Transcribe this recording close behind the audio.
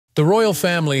The royal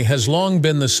family has long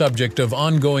been the subject of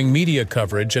ongoing media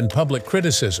coverage and public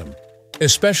criticism,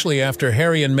 especially after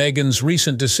Harry and Meghan's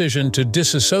recent decision to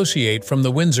disassociate from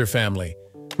the Windsor family,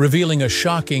 revealing a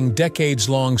shocking,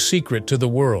 decades-long secret to the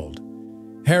world.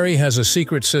 Harry has a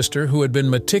secret sister who had been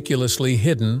meticulously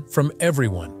hidden from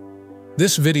everyone.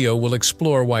 This video will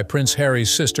explore why Prince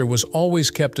Harry's sister was always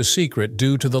kept a secret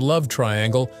due to the love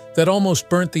triangle that almost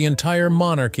burnt the entire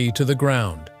monarchy to the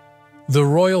ground. The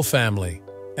royal family,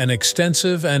 an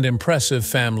extensive and impressive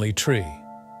family tree.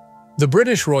 The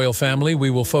British royal family we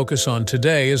will focus on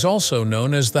today is also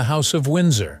known as the House of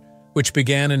Windsor, which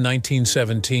began in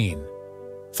 1917.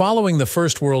 Following the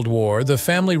First World War, the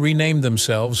family renamed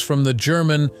themselves from the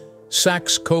German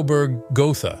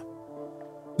Saxe-Coburg-Gotha.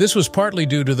 This was partly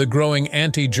due to the growing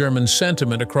anti-German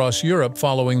sentiment across Europe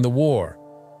following the war.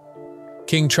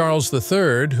 King Charles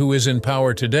III, who is in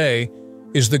power today,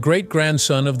 is the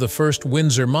great-grandson of the first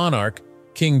Windsor monarch,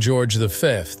 King George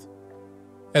V.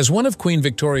 As one of Queen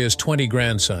Victoria's 20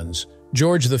 grandsons,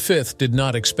 George V did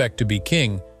not expect to be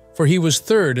king, for he was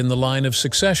third in the line of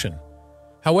succession.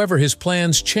 However, his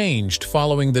plans changed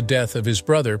following the death of his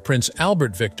brother, Prince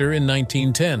Albert Victor, in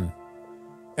 1910.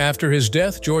 After his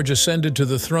death, George ascended to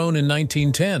the throne in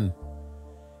 1910.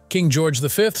 King George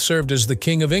V served as the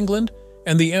King of England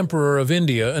and the Emperor of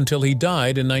India until he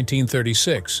died in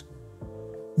 1936.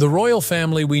 The royal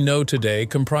family we know today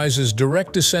comprises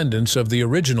direct descendants of the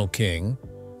original king.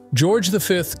 George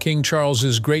V, King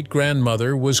Charles's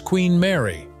great-grandmother, was Queen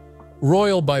Mary.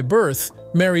 Royal by birth,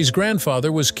 Mary's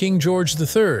grandfather was King George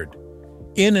III.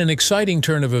 In an exciting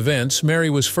turn of events, Mary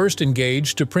was first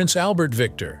engaged to Prince Albert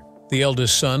Victor, the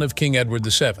eldest son of King Edward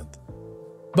VII.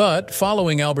 But,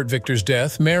 following Albert Victor's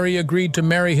death, Mary agreed to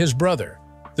marry his brother,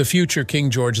 the future King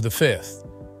George V.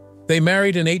 They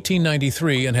married in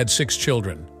 1893 and had 6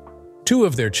 children. 2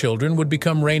 of their children would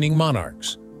become reigning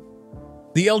monarchs.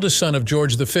 The eldest son of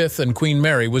George V and Queen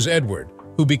Mary was Edward,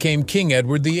 who became King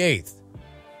Edward VIII.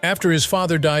 After his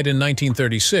father died in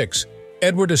 1936,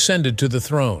 Edward ascended to the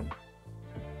throne.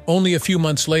 Only a few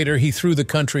months later, he threw the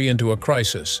country into a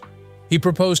crisis. He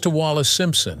proposed to Wallis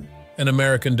Simpson, an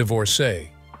American divorcee.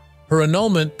 Her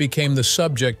annulment became the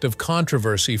subject of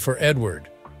controversy for Edward,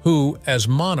 who, as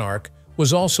monarch,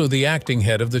 was also the acting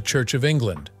head of the Church of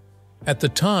England. At the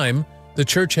time, the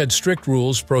Church had strict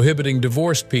rules prohibiting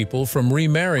divorced people from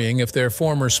remarrying if their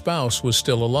former spouse was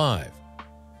still alive.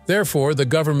 Therefore, the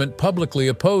government publicly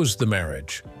opposed the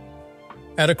marriage.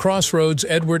 At a crossroads,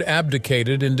 Edward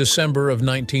abdicated in December of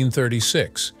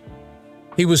 1936.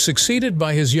 He was succeeded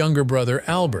by his younger brother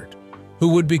Albert, who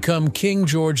would become King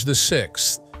George VI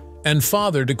and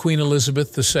father to Queen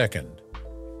Elizabeth II.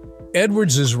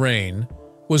 Edward's reign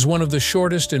was one of the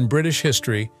shortest in British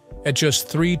history at just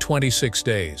 326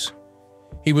 days.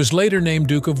 He was later named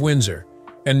Duke of Windsor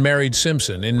and married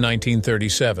Simpson in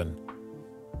 1937.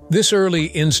 This early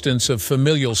instance of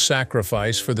familial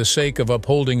sacrifice for the sake of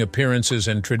upholding appearances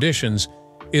and traditions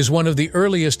is one of the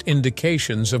earliest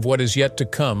indications of what is yet to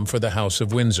come for the House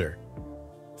of Windsor.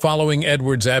 Following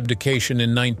Edward's abdication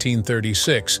in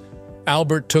 1936,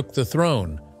 Albert took the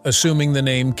throne, assuming the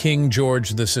name King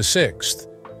George VI.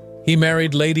 He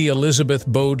married Lady Elizabeth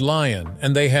Bodleian,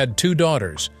 and they had 2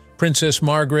 daughters, Princess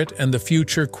Margaret and the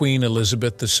future Queen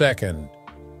Elizabeth II.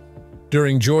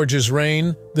 During George's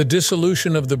reign, the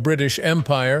dissolution of the British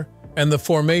Empire and the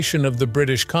formation of the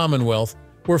British Commonwealth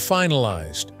were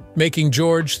finalized, making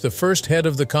George the first head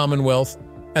of the Commonwealth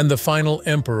and the final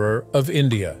Emperor of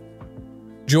India.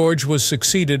 George was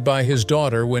succeeded by his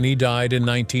daughter when he died in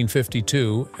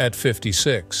 1952 at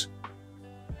 56.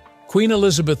 Queen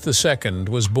Elizabeth II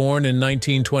was born in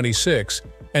 1926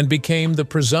 and became the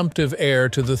presumptive heir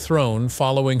to the throne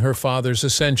following her father's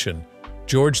ascension,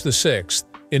 George VI,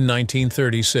 in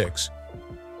 1936.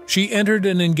 She entered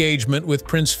an engagement with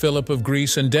Prince Philip of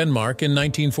Greece and Denmark in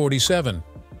 1947.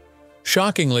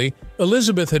 Shockingly,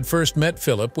 Elizabeth had first met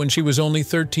Philip when she was only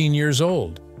 13 years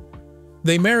old.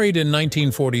 They married in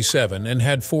 1947 and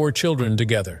had 4 children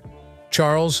together: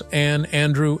 Charles, Anne,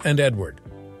 Andrew, and Edward.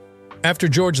 After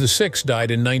George VI died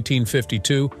in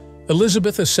 1952,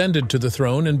 Elizabeth ascended to the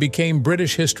throne and became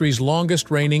British history's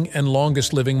longest-reigning and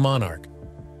longest-living monarch.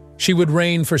 She would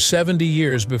reign for 70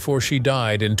 years before she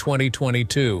died in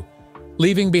 2022,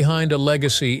 leaving behind a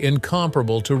legacy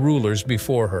incomparable to rulers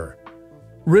before her.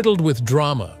 Riddled with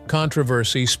drama,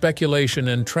 controversy, speculation,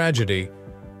 and tragedy,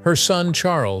 her son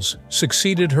Charles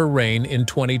succeeded her reign in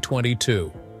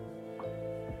 2022.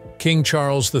 King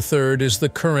Charles III is the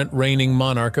current reigning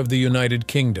monarch of the United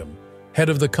Kingdom, head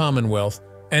of the Commonwealth,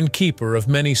 and keeper of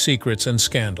many secrets and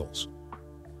scandals.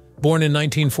 Born in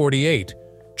 1948,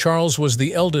 Charles was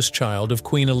the eldest child of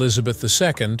Queen Elizabeth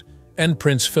II and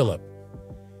Prince Philip.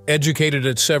 Educated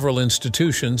at several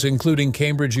institutions, including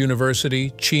Cambridge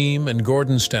University, Cheam, and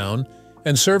Gordonstown,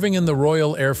 and serving in the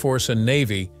Royal Air Force and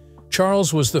Navy,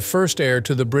 Charles was the first heir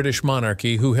to the British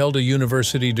monarchy who held a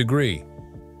university degree.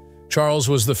 Charles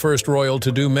was the first royal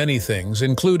to do many things,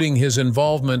 including his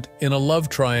involvement in a love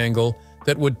triangle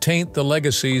that would taint the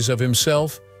legacies of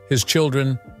himself, his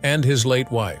children, and his late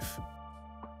wife.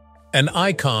 An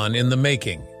icon in the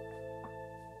making.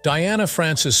 Diana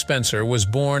Frances Spencer was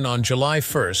born on July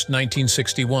 1,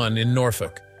 1961, in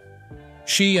Norfolk.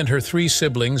 She and her three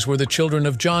siblings were the children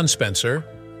of John Spencer,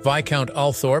 Viscount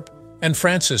Althorp, and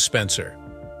Frances Spencer,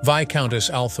 Viscountess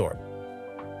Althorp.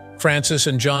 Frances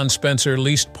and John Spencer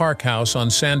leased Park House on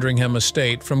Sandringham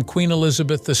Estate from Queen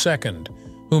Elizabeth II,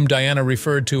 whom Diana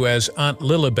referred to as Aunt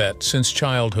Lilibet since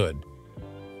childhood.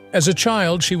 As a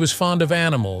child, she was fond of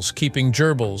animals, keeping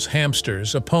gerbils,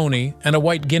 hamsters, a pony, and a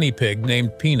white guinea pig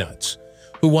named Peanuts,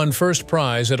 who won first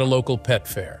prize at a local pet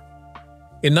fair.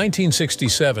 In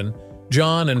 1967,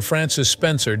 John and Frances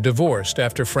Spencer divorced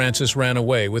after Frances ran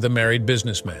away with a married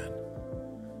businessman.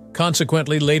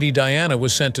 Consequently, Lady Diana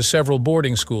was sent to several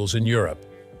boarding schools in Europe.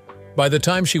 By the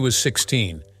time she was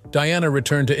 16, Diana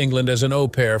returned to England as an au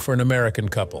pair for an American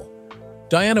couple.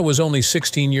 Diana was only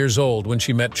 16 years old when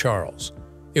she met Charles.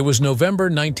 It was November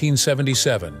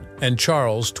 1977, and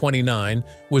Charles, 29,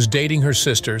 was dating her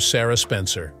sister, Sarah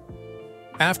Spencer.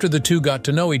 After the two got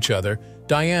to know each other,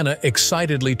 Diana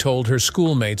excitedly told her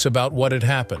schoolmates about what had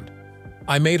happened.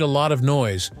 "I made a lot of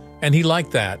noise, and he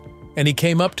liked that, and he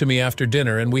came up to me after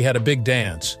dinner and we had a big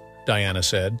dance," Diana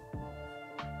said.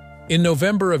 In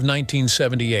November of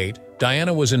 1978,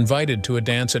 Diana was invited to a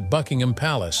dance at Buckingham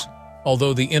Palace,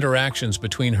 although the interactions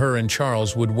between her and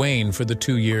Charles would wane for the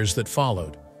 2 years that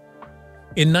followed.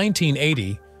 In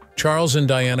 1980, Charles and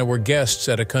Diana were guests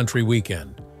at a country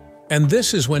weekend, and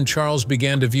this is when Charles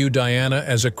began to view Diana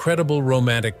as a credible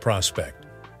romantic prospect.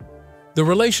 The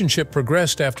relationship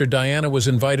progressed after Diana was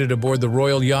invited aboard the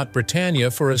royal yacht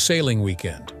Britannia for a sailing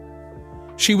weekend.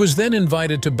 She was then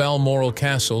invited to Balmoral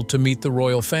Castle to meet the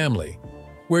royal family,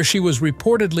 where she was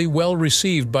reportedly well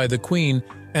received by the Queen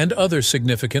and other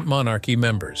significant monarchy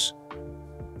members.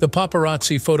 The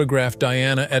paparazzi photographed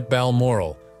Diana at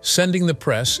Balmoral, sending the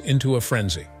press into a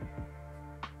frenzy.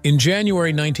 In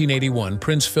January 1981,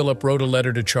 Prince Philip wrote a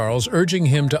letter to Charles urging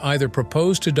him to either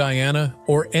propose to Diana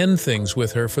or end things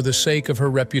with her for the sake of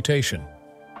her reputation.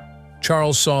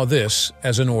 Charles saw this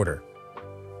as an order.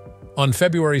 On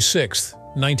February 6,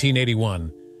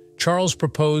 1981, Charles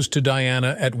proposed to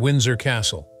Diana at Windsor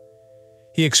Castle.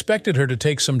 He expected her to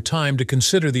take some time to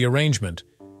consider the arrangement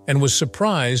and was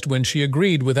surprised when she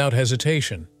agreed without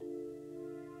hesitation.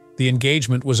 The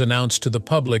engagement was announced to the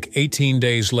public 18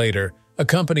 days later,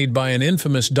 accompanied by an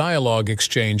infamous dialogue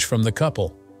exchange from the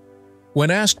couple.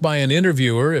 When asked by an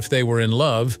interviewer if they were in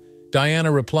love,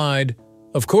 Diana replied,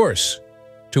 "Of course,"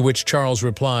 to which Charles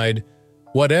replied,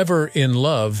 "Whatever in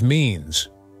love means."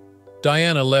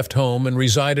 Diana left home and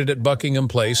resided at Buckingham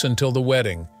Palace until the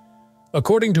wedding.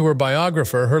 According to her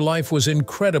biographer, her life was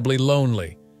incredibly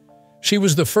lonely. She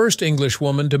was the first English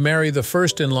woman to marry the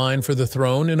first in line for the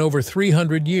throne in over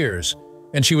 300 years,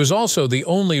 and she was also the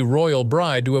only royal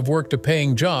bride to have worked a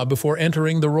paying job before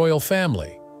entering the royal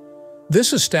family.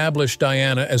 This established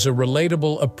Diana as a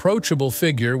relatable, approachable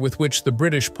figure with which the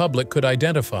British public could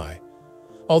identify.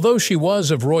 Although she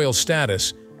was of royal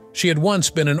status, she had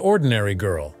once been an ordinary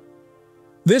girl.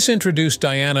 This introduced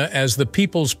Diana as the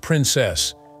people's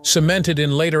princess, cemented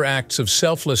in later acts of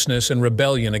selflessness and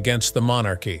rebellion against the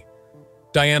monarchy.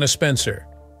 Diana Spencer,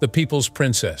 the people's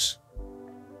princess.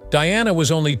 Diana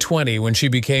was only 20 when she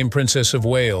became Princess of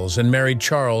Wales and married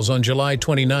Charles on July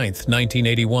 29,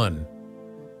 1981.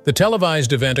 The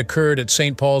televised event occurred at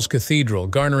St. Paul's Cathedral,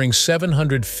 garnering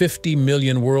 750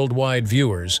 million worldwide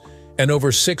viewers and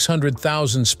over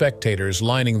 600,000 spectators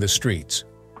lining the streets.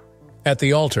 At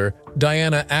the altar,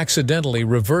 Diana accidentally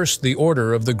reversed the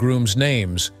order of the groom's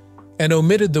names and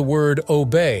omitted the word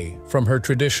obey from her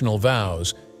traditional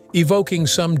vows, evoking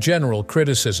some general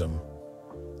criticism.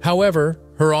 However,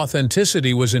 her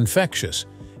authenticity was infectious,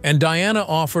 and Diana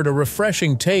offered a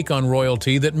refreshing take on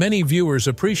royalty that many viewers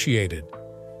appreciated.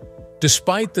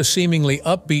 Despite the seemingly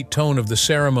upbeat tone of the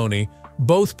ceremony,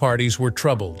 both parties were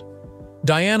troubled.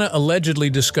 Diana allegedly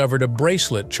discovered a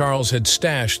bracelet Charles had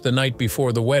stashed the night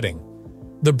before the wedding.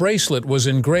 The bracelet was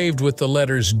engraved with the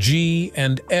letters G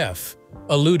and F,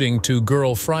 alluding to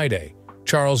Girl Friday,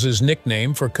 Charles's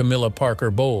nickname for Camilla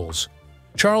Parker Bowles.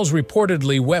 Charles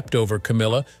reportedly wept over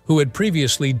Camilla, who had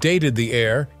previously dated the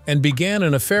heir and began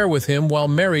an affair with him while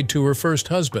married to her first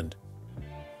husband.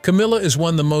 Camilla is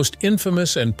one of the most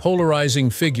infamous and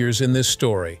polarizing figures in this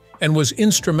story and was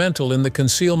instrumental in the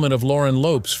concealment of Laura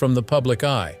Lopes from the public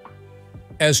eye.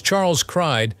 As Charles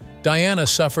cried, Diana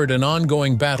suffered an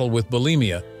ongoing battle with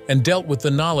bulimia and dealt with the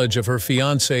knowledge of her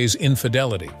fiancé's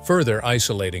infidelity, further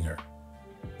isolating her.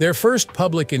 Their first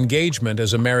public engagement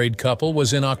as a married couple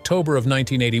was in October of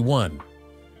 1981.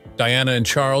 Diana and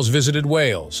Charles visited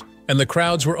Wales, and the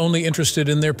crowds were only interested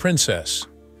in their princess.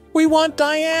 "We want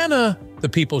Diana!" the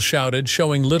people shouted,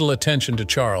 showing little attention to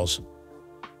Charles.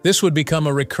 This would become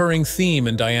a recurring theme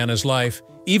in Diana's life,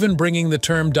 even bringing the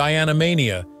term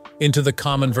Diana-mania into the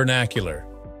common vernacular.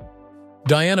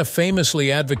 Diana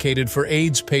famously advocated for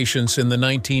AIDS patients in the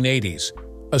 1980s,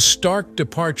 a stark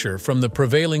departure from the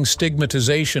prevailing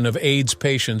stigmatization of AIDS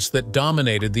patients that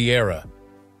dominated the era.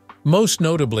 Most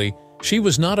notably, she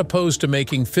was not opposed to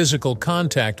making physical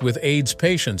contact with AIDS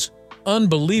patients,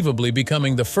 unbelievably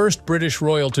becoming the first British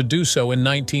royal to do so in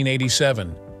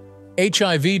 1987.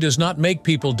 HIV does not make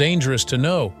people dangerous to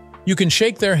know. You can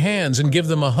shake their hands and give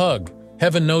them a hug.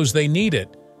 Heaven knows they need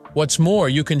it. What's more,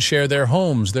 you can share their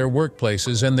homes, their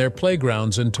workplaces, and their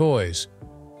playgrounds and toys.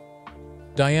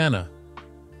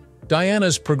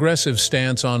 Diana's progressive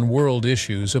stance on world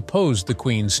issues opposed the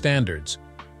Queen's standards.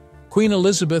 Queen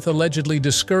Elizabeth allegedly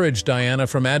discouraged Diana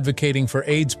from advocating for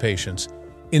AIDS patients,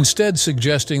 instead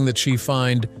suggesting that she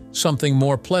find something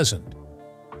more pleasant.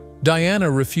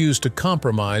 Diana refused to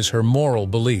compromise her moral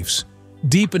beliefs,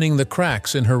 deepening the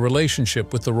cracks in her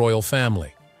relationship with the royal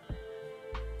family.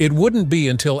 It wouldn't be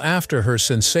until after her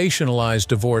sensationalized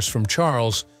divorce from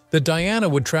Charles that Diana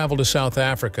would travel to South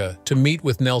Africa to meet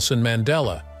with Nelson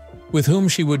Mandela, with whom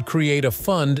she would create a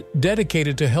fund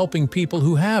dedicated to helping people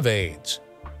who have AIDS.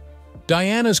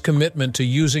 Diana's commitment to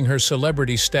using her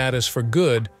celebrity status for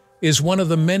good is one of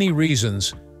the many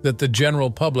reasons that the general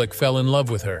public fell in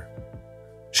love with her.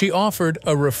 She offered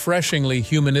a refreshingly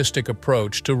humanistic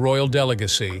approach to royal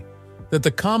delegacy that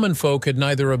the common folk had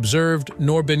neither observed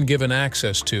nor been given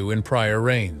access to in prior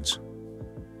reigns.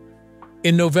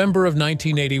 In November of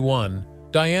 1981,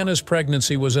 Diana's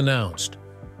pregnancy was announced.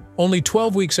 Only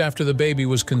 12 weeks after the baby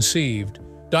was conceived,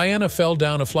 Diana fell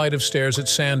down a flight of stairs at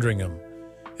Sandringham,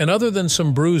 and other than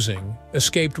some bruising,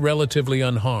 escaped relatively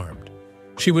unharmed.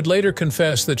 She would later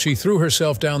confess that she threw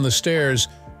herself down the stairs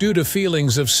due to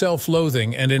feelings of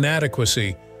self-loathing and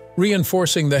inadequacy,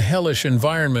 reinforcing the hellish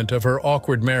environment of her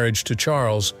awkward marriage to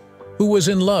Charles, who was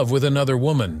in love with another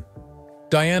woman.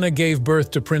 Diana gave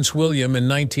birth to Prince William in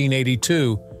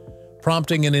 1982,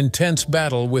 prompting an intense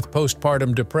battle with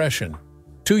postpartum depression.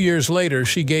 2 years later,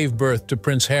 she gave birth to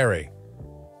Prince Harry.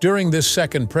 During this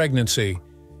second pregnancy,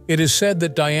 it is said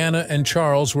that Diana and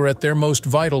Charles were at their most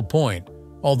vital point,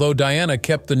 although Diana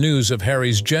kept the news of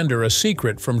Harry's gender a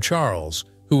secret from Charles,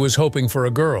 who was hoping for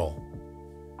a girl.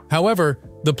 However,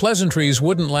 the pleasantries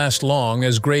wouldn't last long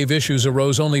as grave issues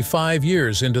arose only 5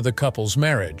 years into the couple's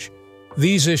marriage.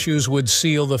 These issues would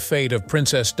seal the fate of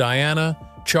Princess Diana,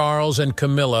 Charles, and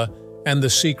Camilla, and the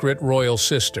secret royal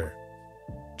sister.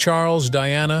 Charles,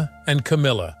 Diana, and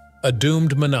Camilla, a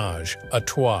doomed ménage à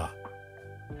trois.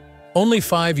 Only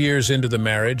 5 years into the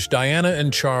marriage, Diana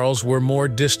and Charles were more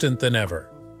distant than ever.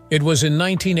 It was in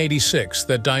 1986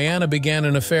 that Diana began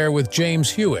an affair with James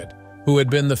Hewitt, who had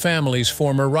been the family's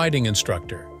former riding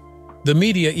instructor. The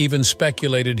media even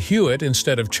speculated Hewitt,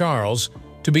 instead of Charles,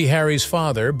 to be Harry's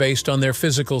father based on their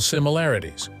physical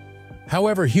similarities.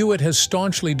 However, Hewitt has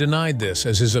staunchly denied this,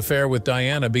 as his affair with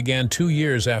Diana began 2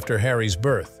 years after Harry's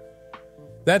birth.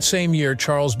 That same year,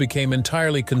 Charles became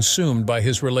entirely consumed by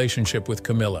his relationship with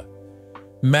Camilla.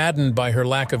 Maddened by her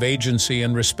lack of agency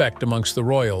and respect amongst the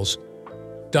royals,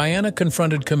 Diana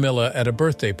confronted Camilla at a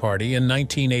birthday party in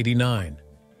 1989.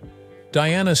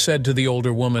 Diana said to the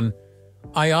older woman,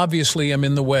 "I obviously am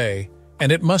in the way,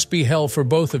 and it must be hell for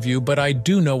both of you, but I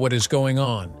do know what is going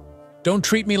on. Don't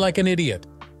treat me like an idiot."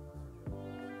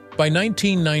 By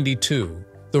 1992,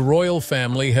 the royal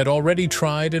family had already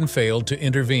tried and failed to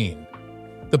intervene.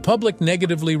 The public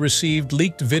negatively received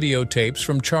leaked videotapes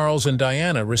from Charles and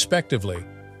Diana, respectively,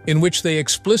 in which they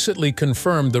explicitly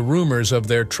confirmed the rumors of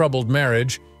their troubled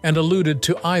marriage and alluded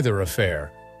to either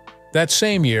affair. That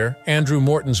same year, Andrew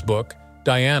Morton's book,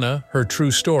 Diana, Her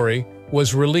True Story,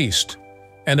 was released,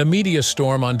 and a media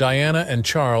storm on Diana and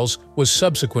Charles was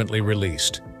subsequently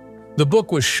released. The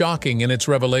book was shocking in its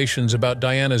revelations about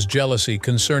Diana's jealousy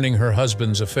concerning her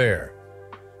husband's affair.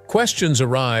 Questions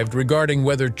arrived regarding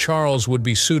whether Charles would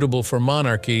be suitable for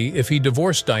monarchy if he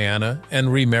divorced Diana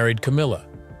and remarried Camilla.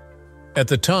 At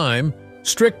the time,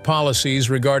 strict policies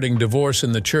regarding divorce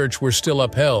in the church were still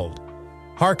upheld,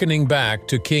 hearkening back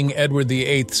to King Edward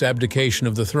VIII's abdication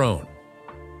of the throne.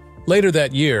 Later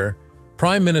that year,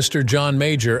 Prime Minister John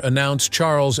Major announced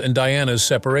Charles and Diana's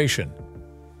separation.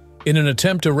 In an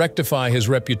attempt to rectify his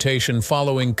reputation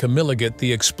following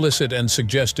the explicit and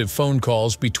suggestive phone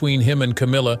calls between him and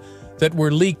Camilla that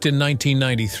were leaked in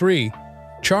 1993,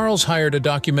 Charles hired a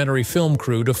documentary film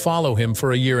crew to follow him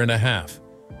for a year and a half.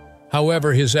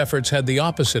 However, his efforts had the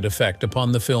opposite effect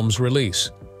upon the film's release.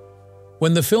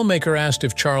 When the filmmaker asked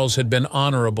if Charles had been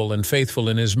honorable and faithful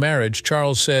in his marriage,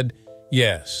 Charles said,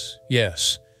 "Yes,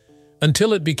 yes,"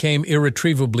 until it became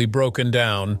irretrievably broken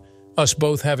down, us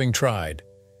both having tried.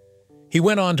 He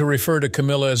went on to refer to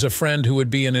Camilla as a friend who would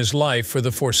be in his life for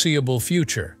the foreseeable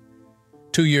future.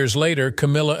 2 years later,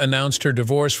 Camilla announced her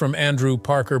divorce from Andrew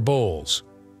Parker Bowles.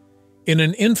 In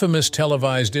an infamous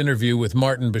televised interview with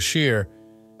Martin Bashir,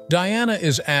 Diana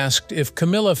is asked if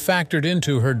Camilla factored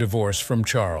into her divorce from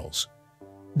Charles.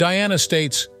 Diana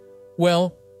states,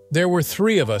 "Well, there were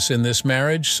 3 of us in this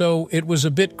marriage, so it was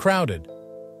a bit crowded."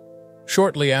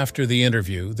 Shortly after the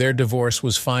interview, their divorce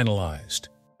was finalized.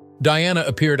 Diana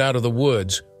appeared out of the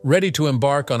woods, ready to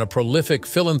embark on a prolific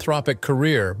philanthropic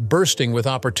career bursting with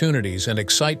opportunities and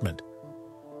excitement.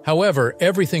 However,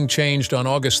 everything changed on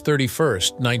August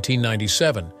 31,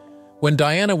 1997, when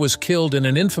Diana was killed in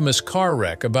an infamous car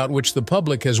wreck about which the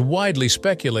public has widely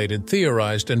speculated,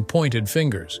 theorized, and pointed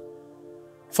fingers.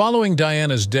 Following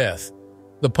Diana's death,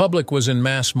 the public was in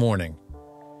mass mourning.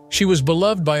 She was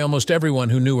beloved by almost everyone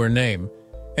who knew her name,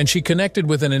 and she connected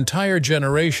with an entire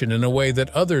generation in a way that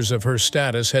others of her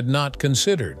status had not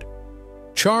considered.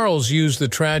 Charles used the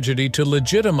tragedy to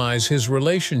legitimize his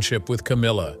relationship with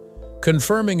Camilla,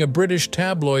 confirming a British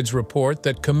tabloid's report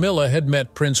that Camilla had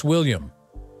met Prince William.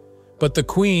 But the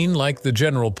Queen, like the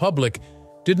general public,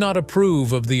 did not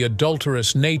approve of the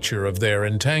adulterous nature of their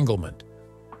entanglement.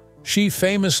 She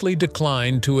famously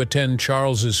declined to attend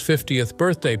Charles's 50th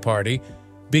birthday party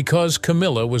because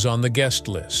Camilla was on the guest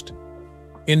list.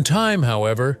 In time,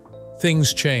 however,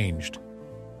 things changed.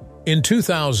 In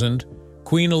 2000,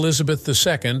 Queen Elizabeth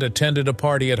II attended a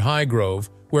party at Highgrove,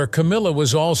 where Camilla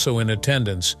was also in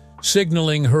attendance,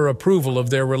 signaling her approval of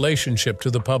their relationship to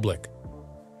the public.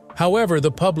 However, the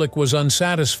public was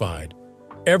unsatisfied.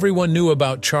 Everyone knew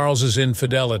about Charles's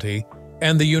infidelity,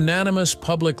 and the unanimous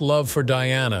public love for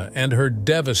Diana and her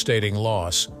devastating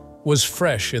loss was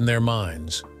fresh in their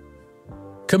minds.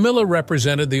 Camilla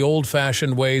represented the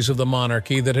old-fashioned ways of the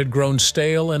monarchy that had grown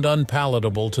stale and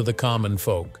unpalatable to the common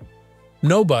folk.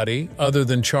 Nobody, other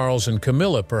than Charles and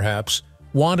Camilla perhaps,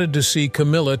 wanted to see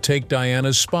Camilla take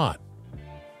Diana's spot.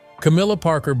 Camilla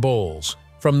Parker Bowles,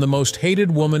 from the most hated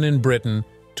woman in Britain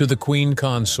to the Queen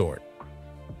Consort.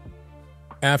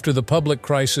 After the public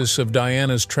crisis of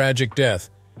Diana's tragic death,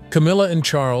 Camilla and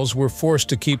Charles were forced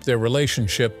to keep their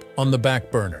relationship on the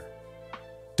back burner.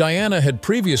 Diana had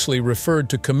previously referred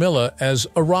to Camilla as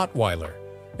a Rottweiler,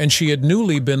 and she had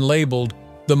newly been labeled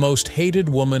the most hated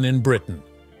woman in Britain.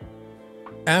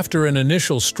 After an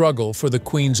initial struggle for the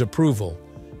Queen's approval,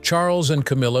 Charles and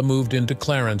Camilla moved into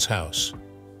Clarence House.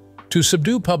 To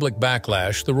subdue public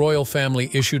backlash, the royal family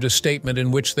issued a statement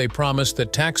in which they promised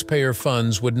that taxpayer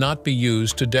funds would not be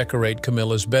used to decorate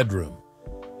Camilla's bedroom.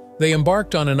 They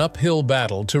embarked on an uphill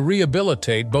battle to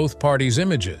rehabilitate both parties'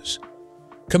 images.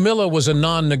 Camilla was a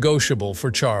non-negotiable for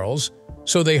Charles,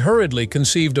 so they hurriedly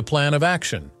conceived a plan of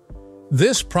action.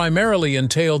 This primarily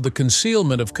entailed the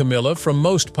concealment of Camilla from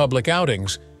most public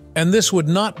outings, and this would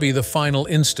not be the final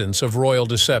instance of royal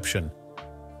deception.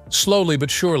 Slowly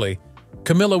but surely,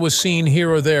 Camilla was seen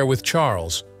here or there with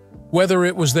Charles, whether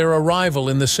it was their arrival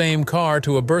in the same car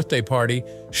to a birthday party,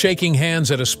 shaking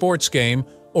hands at a sports game,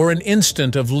 or an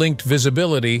instant of linked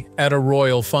visibility at a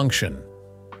royal function.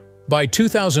 By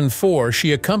 2004,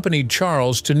 she accompanied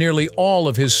Charles to nearly all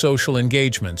of his social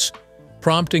engagements,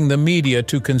 prompting the media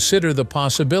to consider the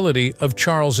possibility of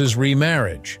Charles's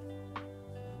remarriage.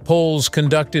 Polls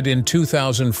conducted in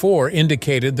 2004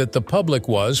 indicated that the public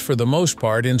was, for the most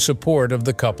part, in support of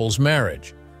the couple's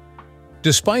marriage.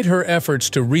 Despite her efforts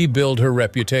to rebuild her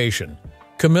reputation,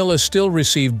 Camilla still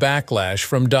received backlash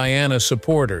from Diana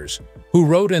supporters, who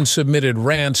wrote and submitted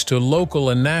rants to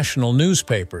local and national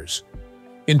newspapers.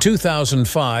 In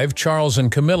 2005, Charles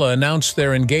and Camilla announced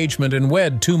their engagement and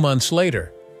wed 2 months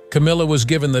later. Camilla was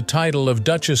given the title of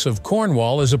Duchess of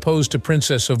Cornwall as opposed to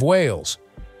Princess of Wales.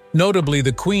 Notably,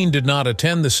 the Queen did not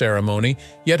attend the ceremony,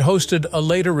 yet hosted a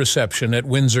later reception at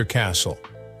Windsor Castle.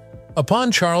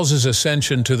 Upon Charles's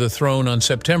ascension to the throne on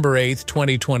September 8,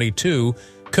 2022,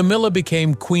 Camilla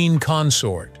became Queen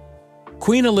Consort.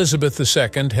 Queen Elizabeth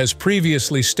II has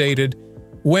previously stated,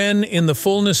 "When, in the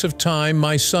fullness of time,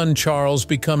 my son Charles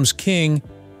becomes king,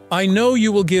 I know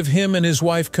you will give him and his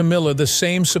wife Camilla the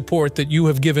same support that you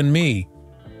have given me."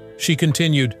 She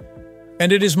continued,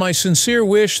 And it is my sincere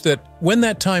wish that, when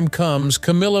that time comes,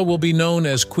 Camilla will be known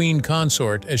as Queen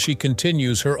Consort as she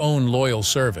continues her own loyal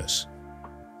service.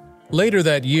 Later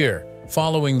that year,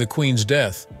 following the Queen's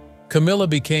death, Camilla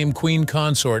became Queen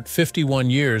Consort 51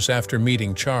 years after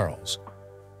meeting Charles.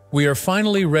 We are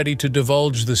finally ready to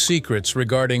divulge the secrets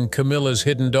regarding Camilla's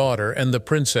hidden daughter and the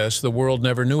princess the world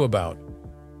never knew about.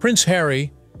 Prince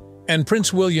Harry and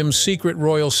Prince William's secret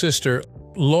royal sister,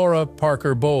 Laura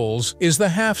Parker Bowles, is the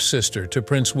half-sister to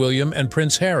Prince William and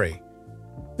Prince Harry.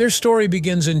 Their story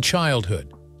begins in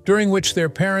childhood, during which their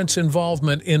parents'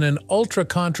 involvement in an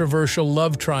ultra-controversial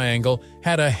love triangle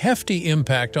had a hefty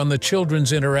impact on the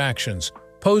children's interactions,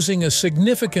 posing a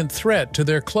significant threat to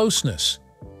their closeness.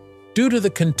 Due to the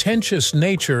contentious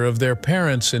nature of their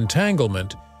parents'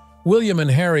 entanglement, William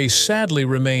and Harry sadly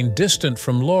remained distant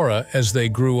from Laura as they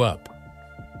grew up.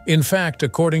 In fact,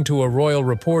 according to a royal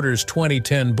reporter's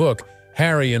 2010 book,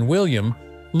 Harry and William,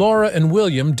 Laura and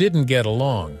William didn't get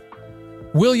along.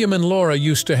 William and Laura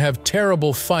used to have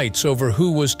terrible fights over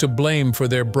who was to blame for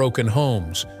their broken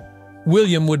homes.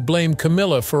 William would blame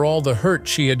Camilla for all the hurt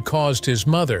she had caused his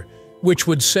mother, which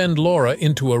would send Laura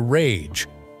into a rage.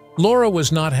 Laura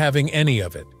was not having any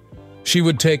of it. She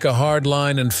would take a hard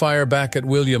line and fire back at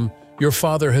William, "Your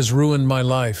father has ruined my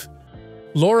life."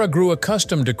 Laura grew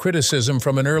accustomed to criticism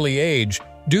from an early age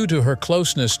due to her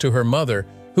closeness to her mother,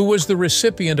 who was the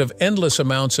recipient of endless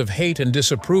amounts of hate and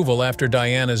disapproval after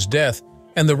Diana's death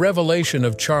and the revelation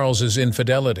of Charles's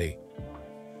infidelity.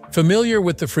 Familiar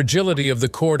with the fragility of the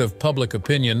court of public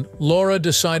opinion, Laura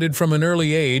decided from an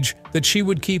early age that she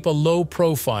would keep a low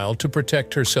profile to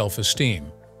protect her self-esteem.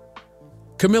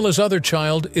 Camilla's other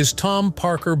child is Tom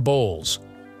Parker Bowles,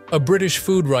 a British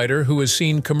food writer who has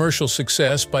seen commercial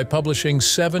success by publishing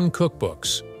 7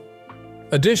 cookbooks.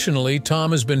 Additionally,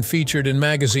 Tom has been featured in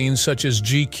magazines such as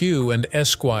GQ and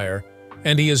Esquire,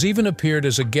 and he has even appeared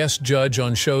as a guest judge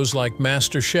on shows like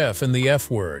MasterChef and The F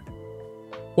Word.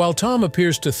 While Tom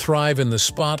appears to thrive in the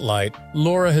spotlight,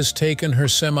 Laura has taken her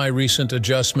semi-recent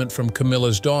adjustment from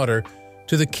Camilla's daughter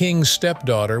to the king's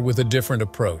stepdaughter with a different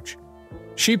approach.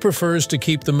 She prefers to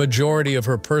keep the majority of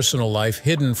her personal life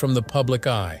hidden from the public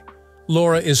eye.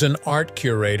 Laura is an art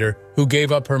curator who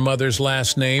gave up her mother's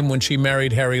last name when she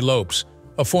married Harry Lopes,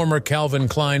 a former Calvin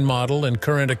Klein model and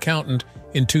current accountant,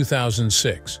 in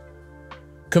 2006.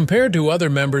 Compared to other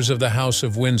members of the House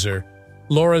of Windsor,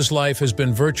 Laura's life has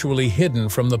been virtually hidden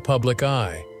from the public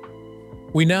eye.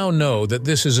 We now know that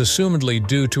this is assumedly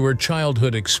due to her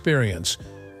childhood experience,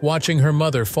 watching her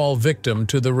mother fall victim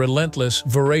to the relentless,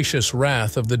 voracious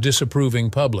wrath of the disapproving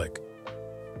public.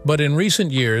 But in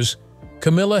recent years,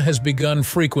 Camilla has begun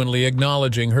frequently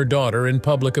acknowledging her daughter in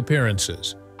public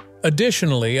appearances.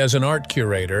 Additionally, as an art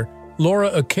curator,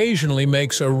 Laura occasionally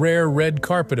makes a rare red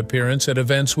carpet appearance at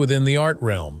events within the art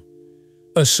realm.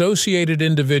 Associated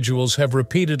individuals have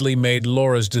repeatedly made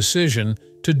Laura's decision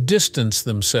to distance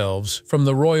themselves from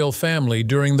the royal family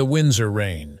during the Windsor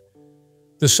reign.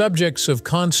 The subjects of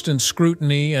constant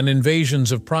scrutiny and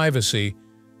invasions of privacy,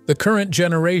 the current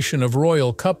generation of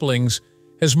royal couplings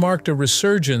has marked a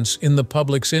resurgence in the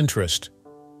public's interest.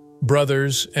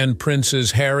 Brothers and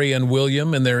princes Harry and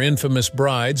William and their infamous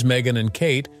brides, Meghan and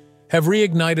Kate, have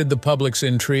reignited the public's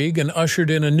intrigue and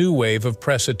ushered in a new wave of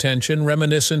press attention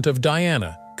reminiscent of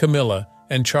Diana, Camilla,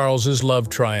 and Charles's love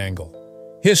triangle.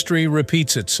 History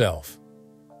repeats itself.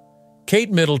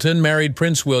 Kate Middleton married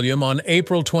Prince William on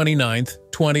April 29,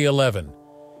 2011.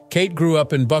 Kate grew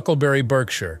up in Bucklebury,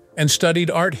 Berkshire, and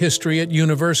studied art history at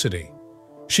university.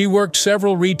 She worked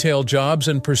several retail jobs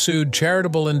and pursued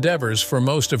charitable endeavors for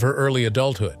most of her early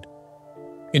adulthood.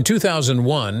 In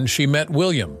 2001, she met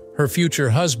William, her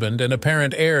future husband and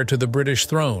apparent heir to the British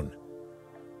throne.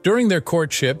 During their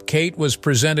courtship, Kate was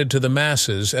presented to the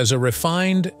masses as a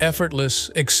refined, effortless,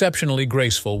 exceptionally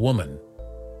graceful woman.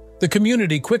 The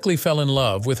community quickly fell in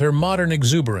love with her modern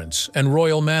exuberance and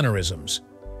royal mannerisms.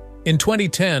 In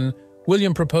 2010,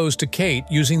 William proposed to Kate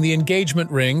using the engagement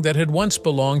ring that had once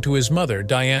belonged to his mother,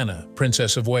 Diana,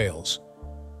 Princess of Wales.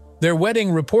 Their wedding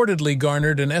reportedly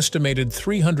garnered an estimated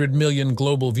 300 million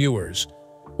global viewers,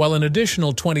 while an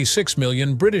additional 26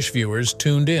 million British viewers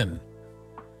tuned in.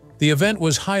 The event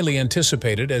was highly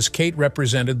anticipated as Kate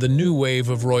represented the new wave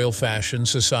of royal fashion,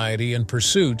 society, and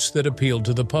pursuits that appealed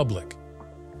to the public.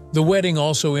 The wedding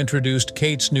also introduced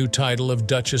Kate's new title of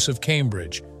Duchess of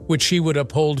Cambridge, which she would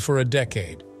uphold for a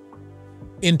decade.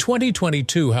 In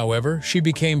 2022, however, she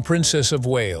became Princess of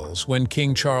Wales when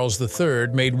King Charles III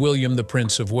made William the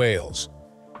Prince of Wales.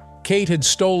 Kate had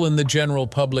stolen the general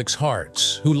public's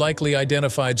hearts, who likely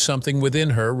identified something within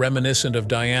her reminiscent of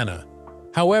Diana.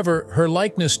 However, her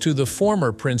likeness to the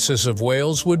former Princess of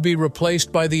Wales would be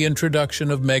replaced by the introduction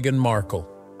of Meghan Markle.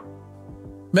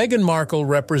 Meghan Markle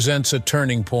represents a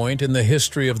turning point in the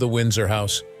history of the Windsor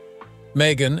house.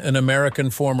 Meghan, an American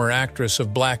former actress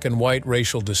of black and white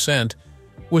racial descent,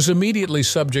 was immediately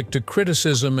subject to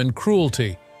criticism and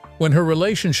cruelty when her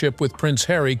relationship with Prince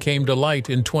Harry came to light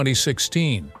in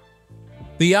 2016.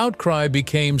 The outcry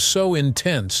became so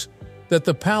intense that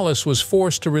the palace was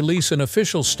forced to release an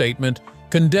official statement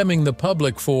condemning the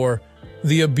public for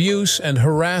the abuse and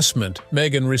harassment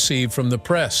Meghan received from the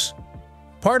press.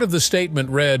 Part of the statement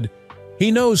read,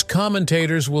 "He knows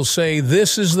commentators will say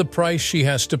this is the price she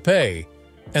has to pay,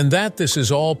 and that this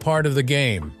is all part of the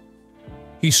game.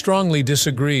 He strongly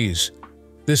disagrees.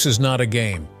 This is not a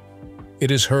game.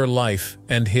 It is her life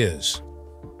and his."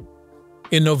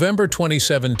 In November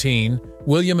 2017,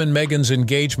 William and Meghan's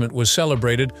engagement was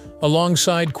celebrated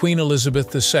alongside Queen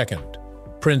Elizabeth II,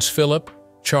 Prince Philip,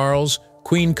 Charles,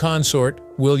 Queen Consort,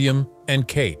 William, and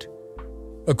Kate.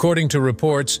 According to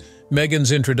reports,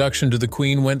 Meghan's introduction to the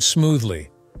Queen went smoothly.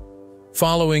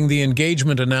 Following the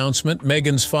engagement announcement,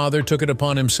 Meghan's father took it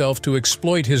upon himself to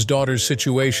exploit his daughter's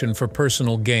situation for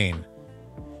personal gain.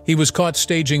 He was caught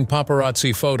staging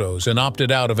paparazzi photos and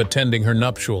opted out of attending her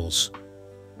nuptials.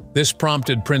 This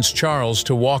prompted Prince Charles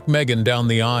to walk Meghan down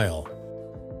the aisle.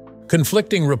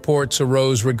 Conflicting reports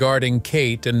arose regarding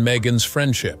Kate and Meghan's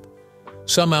friendship.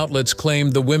 Some outlets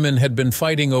claimed the women had been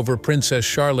fighting over Princess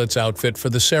Charlotte's outfit for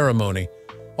the ceremony,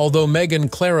 although Meghan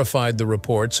clarified the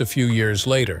reports a few years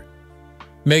later.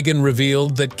 Meghan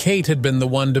revealed that Kate had been the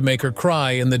one to make her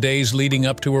cry in the days leading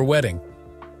up to her wedding.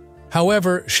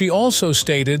 However, she also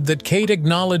stated that Kate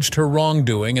acknowledged her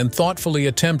wrongdoing and thoughtfully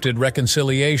attempted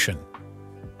reconciliation.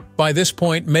 By this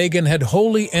point, Meghan had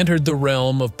wholly entered the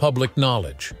realm of public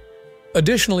knowledge.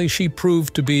 Additionally, she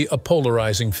proved to be a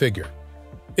polarizing figure.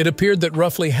 It appeared that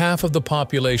roughly half of the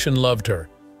population loved her,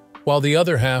 while the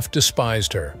other half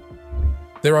despised her.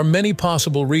 There are many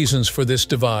possible reasons for this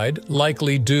divide,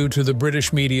 likely due to the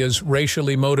British media's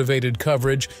racially motivated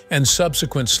coverage and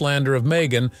subsequent slander of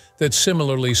Meghan that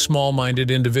similarly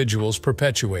small-minded individuals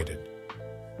perpetuated.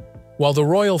 While the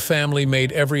royal family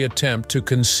made every attempt to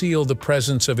conceal the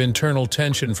presence of internal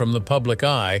tension from the public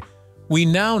eye, we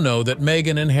now know that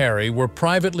Meghan and Harry were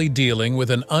privately dealing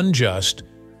with an unjust,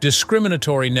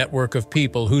 discriminatory network of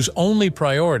people whose only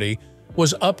priority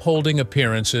was upholding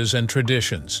appearances and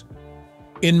traditions.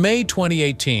 In May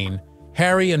 2018,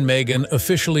 Harry and Meghan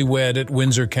officially wed at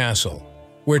Windsor Castle,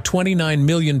 where 29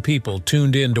 million people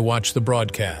tuned in to watch the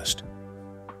broadcast.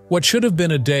 What should have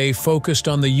been a day focused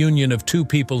on the union of two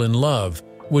people in love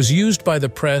was used by the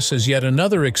press as yet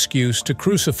another excuse to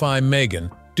crucify Meghan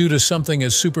due to something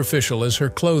as superficial as her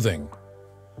clothing.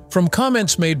 From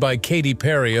comments made by Katy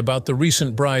Perry about the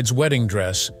recent bride's wedding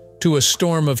dress to a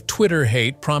storm of Twitter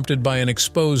hate prompted by an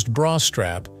exposed bra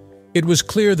strap, it was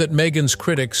clear that Meghan's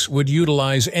critics would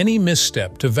utilize any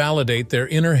misstep to validate their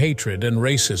inner hatred and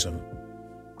racism.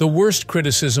 The worst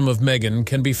criticism of Meghan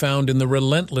can be found in the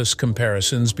relentless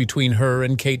comparisons between her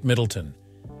and Kate Middleton.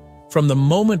 From the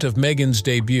moment of Meghan's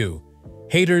debut,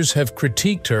 haters have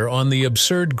critiqued her on the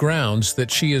absurd grounds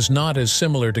that she is not as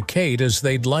similar to Kate as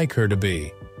they'd like her to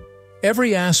be.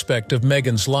 Every aspect of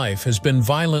Meghan's life has been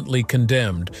violently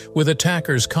condemned, with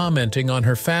attackers commenting on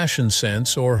her fashion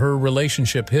sense or her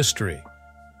relationship history.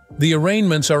 The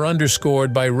arraignments are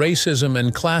underscored by racism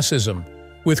and classism,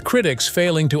 with critics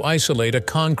failing to isolate a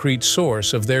concrete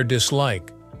source of their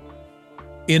dislike.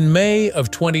 In May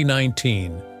of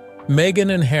 2019,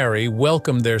 Meghan and Harry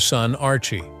welcomed their son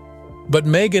Archie. But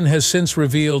Meghan has since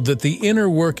revealed that the inner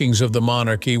workings of the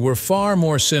monarchy were far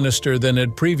more sinister than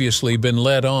had previously been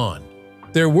led on.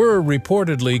 There were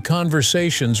reportedly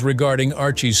conversations regarding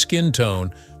Archie's skin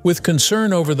tone, with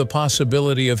concern over the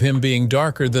possibility of him being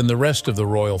darker than the rest of the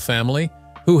royal family,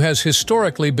 who has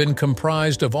historically been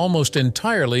comprised of almost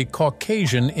entirely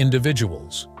Caucasian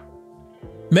individuals.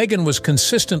 Meghan was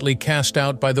consistently cast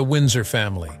out by the Windsor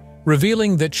family,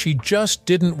 revealing that she just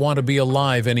didn't want to be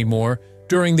alive anymore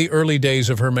during the early days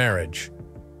of her marriage.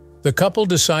 The couple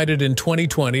decided in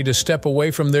 2020 to step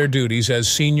away from their duties as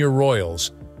senior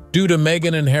royals, due to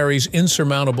Meghan and Harry's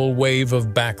insurmountable wave of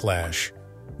backlash.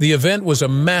 The event was a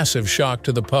massive shock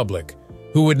to the public,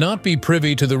 who would not be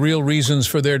privy to the real reasons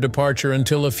for their departure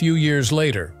until a few years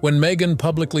later, when Meghan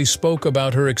publicly spoke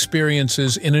about her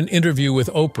experiences in an interview with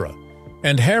Oprah,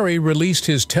 and Harry released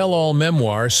his tell-all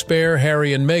memoir, Spare,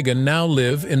 Harry and Meghan Now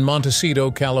Live in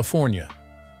Montecito, California.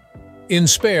 In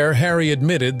Spare, Harry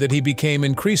admitted that he became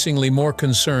increasingly more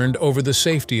concerned over the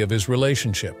safety of his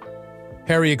relationship.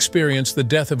 Harry experienced the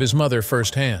death of his mother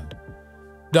firsthand.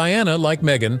 Diana, like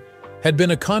Meghan, had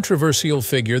been a controversial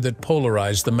figure that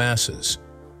polarized the masses.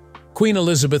 Queen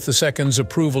Elizabeth II's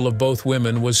approval of both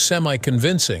women was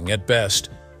semi-convincing at best,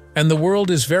 and the world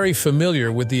is very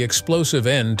familiar with the explosive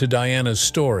end to Diana's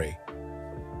story.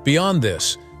 Beyond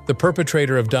this, the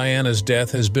perpetrator of Diana's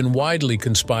death has been widely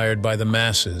conspired by the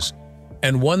masses,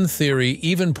 and one theory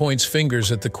even points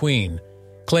fingers at the Queen,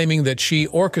 claiming that she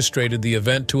orchestrated the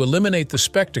event to eliminate the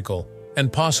spectacle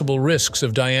and possible risks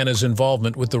of Diana's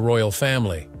involvement with the royal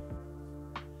family.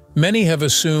 Many have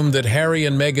assumed that Harry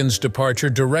and Meghan's departure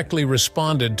directly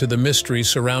responded to the mystery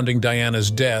surrounding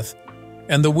Diana's death,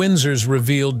 and the Windsors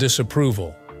revealed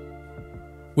disapproval.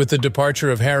 With the departure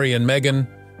of Harry and Meghan,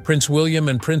 Prince William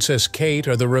and Princess Kate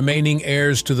are the remaining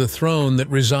heirs to the throne that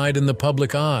reside in the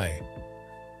public eye.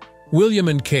 William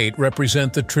and Kate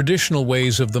represent the traditional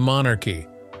ways of the monarchy,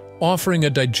 offering a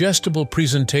digestible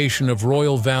presentation of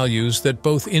royal values that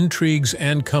both intrigues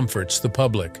and comforts the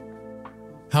public.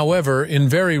 However, in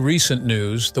very recent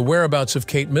news, the whereabouts of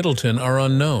Kate Middleton are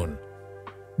unknown.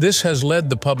 This has led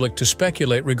the public to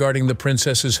speculate regarding the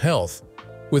princess's health,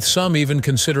 with some even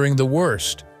considering the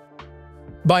worst.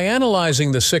 By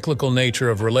analyzing the cyclical nature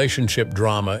of relationship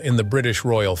drama in the British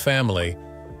royal family,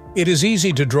 it is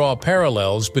easy to draw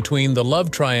parallels between the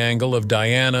love triangle of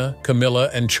Diana, Camilla,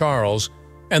 and Charles,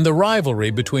 and the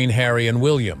rivalry between Harry and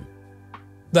William.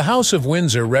 The House of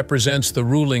Windsor represents the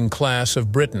ruling class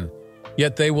of Britain,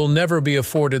 yet they will never be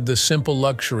afforded the simple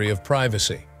luxury of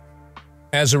privacy.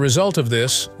 As a result of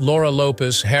this, Laura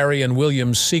Lopes, Harry and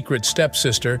William's secret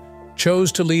stepsister,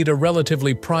 chose to lead a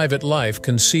relatively private life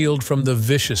concealed from the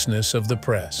viciousness of the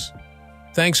press.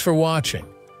 Thanks for watching.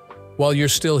 While you're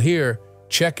still here,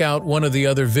 check out one of the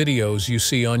other videos you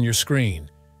see on your screen.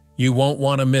 You won't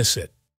want to miss it.